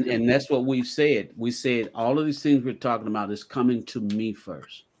 And that's what we've said. We said all of these things we're talking about is coming to me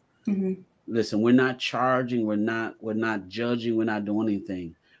first. Listen, we're not charging, we're not judging, we're not doing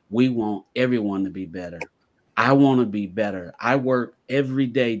anything. We want everyone to be better. I want to be better. I work every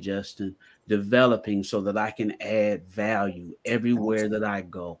day, Justin, developing so that I can add value everywhere that I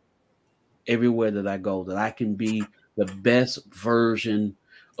go. Everywhere that I go, that I can be the best version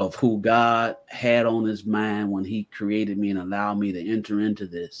of who God had on his mind when he created me and allowed me to enter into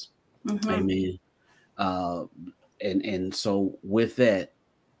this. Amen. And so with that,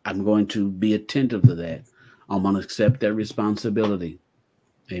 I'm going to be attentive to that. I'm going to accept that responsibility.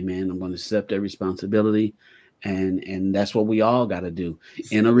 Amen. I'm going to accept that responsibility. And that's what we all got to do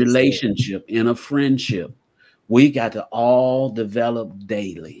in a relationship, in a friendship. We got to all develop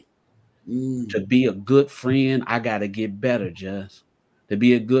daily. To be a good friend, I got to get better, Just. To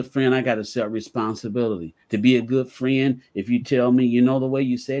be a good friend, I got to accept responsibility. To be a good friend, if you tell me, you know, the way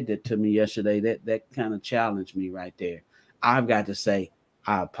you said that to me yesterday, that kind of challenged me right there. I've got to say,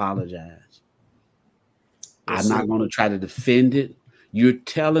 I apologize. I'm not going to try to defend it. You're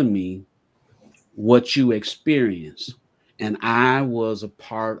telling me what you experienced, and I was a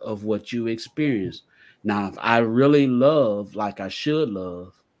part of what you experienced. Now, if I really love like I should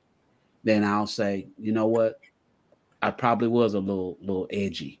love, then I'll say, you know what? I probably was a little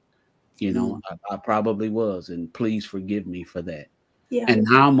edgy. You know, I probably was, and please forgive me for that. Yeah. And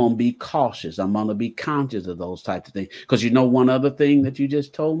now I'm gonna be cautious. I'm gonna be conscious of those types of things. Because you know, one other thing that you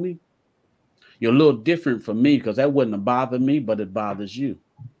just told me, you're a little different from me because that wouldn't have bothered me, but it bothers you.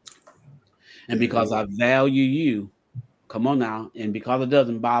 And because I value you, come on now, and because it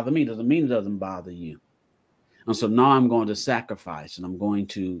doesn't bother me, doesn't mean it doesn't bother you. And so now I'm going to sacrifice, and I'm going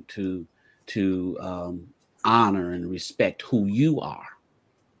to honor and respect who you are.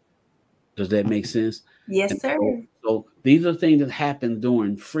 Does that make sense? Yes, sir. So these are things that happen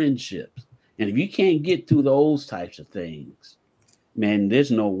during friendships. And if you can't get through those types of things, man, there's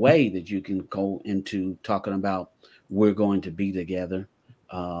no way that you can go into talking about we're going to be together.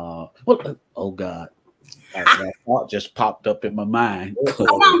 Oh God. That thought just popped up in my mind. Come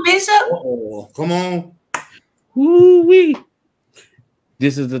on, Bishop. Oh, come on. Woo-wee.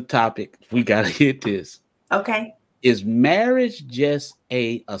 This is the topic. We got to hit this. Okay. Is marriage just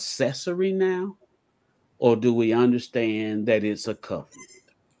a accessory now? Or do we understand that it's a covenant?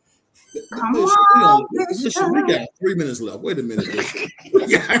 Come on, Bishop, we got 3 minutes left. Wait a minute, Bishop.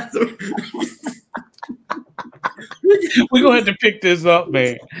 We're going to have to pick this up,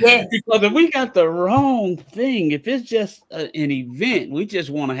 man. Yes. Because if we got the wrong thing, if it's just an event, we just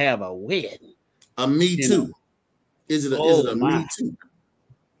want to have a wedding. A me too. Is it a me too?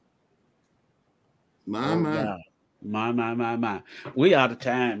 My. We out of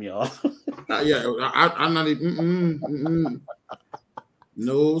time, y'all. I'm not even.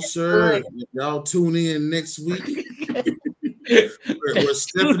 No, sir. Y'all tune in next week. where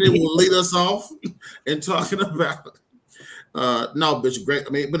Stephanie will lead us off and talking about no, Bishop, great. I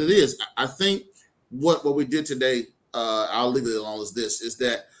mean, but it is. I think what we did today, I'll leave it alone, is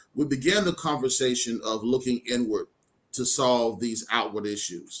that we began the conversation of looking inward to solve these outward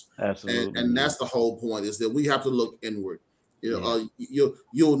issues. Absolutely. And that's the whole point, is that we have to look inward. You know,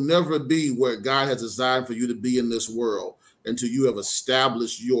 you'll never be where God has designed for you to be in this world until you have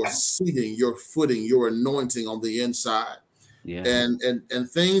established your seating, your footing, your anointing on the inside. Yeah.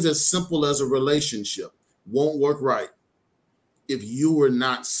 And things as simple as a relationship won't work right if you are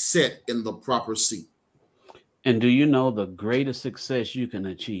not set in the proper seat. And do you know the greatest success you can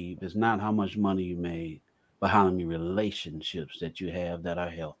achieve is not how much money you made, but how many relationships that you have that are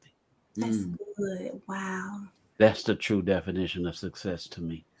healthy? That's good. Wow. That's the true definition of success to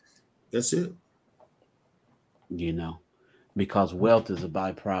me. That's it. You know, because wealth is a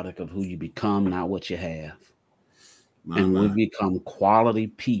byproduct of who you become, not what you have. When we become quality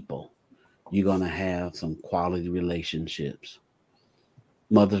people, you're going to have some quality relationships.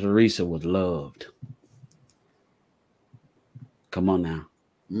 Mother Teresa was loved. Come on now.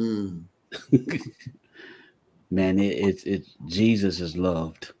 Man, it's Jesus is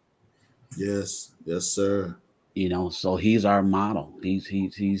loved. Yes, sir. You know, so he's our model.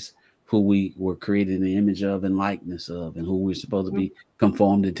 He's who we were created in the image of and likeness of, and who we're supposed to be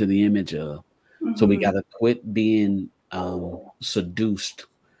conformed into the image of. So we got to quit being seduced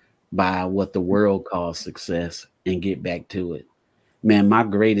by what the world calls success and get back to it. Man, my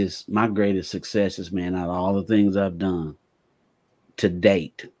greatest successes, man, out of all the things I've done to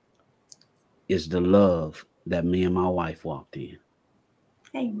date, is the love that me and my wife walked in.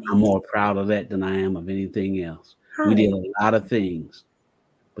 Amen. I'm more proud of that than I am of anything else. We did a lot of things,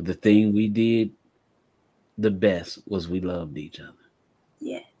 but the thing we did the best was we loved each other.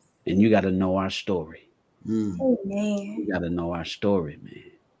 Yes. And you got to know our story. Amen. You got to know our story,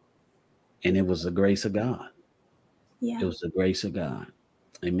 man. And it was the grace of God. Yeah. It was the grace of God.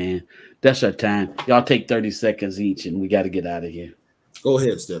 Amen. That's our time. Y'all take 30 seconds each, and we got to get out of here. Go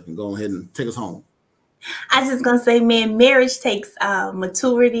ahead, Stephanie. Go ahead and take us home. I just gonna say, man, marriage takes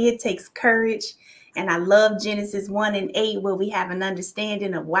maturity. It takes courage. And I love Genesis 1:8, where we have an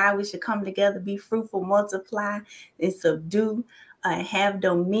understanding of why we should come together, be fruitful, multiply, and subdue, have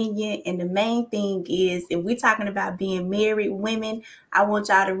dominion. And the main thing is, if we're talking about being married women, I want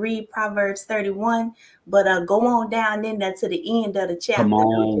y'all to read Proverbs 31, but go on down in there to the end of the chapter. Come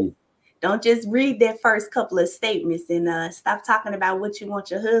on. Don't just read that first couple of statements and stop talking about what you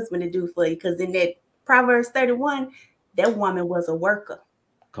want your husband to do for you. Because in that Proverbs 31, that woman was a worker.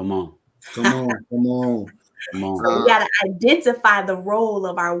 Come on. Come on. Come on. Come on. So we got to identify the role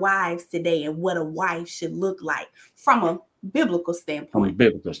of our wives today and what a wife should look like from a biblical standpoint. From a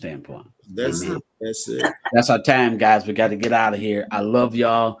biblical standpoint. That's it. That's it. That's our time, guys. We got to get out of here. I love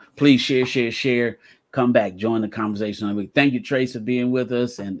y'all. Please share. Come back, join the conversation. Thank you, Trace, for being with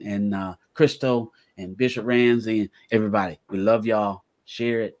us, and Crystal and Bishop Ramsey and everybody. We love y'all.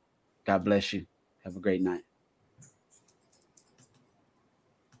 Share it. God bless you. Have a great night.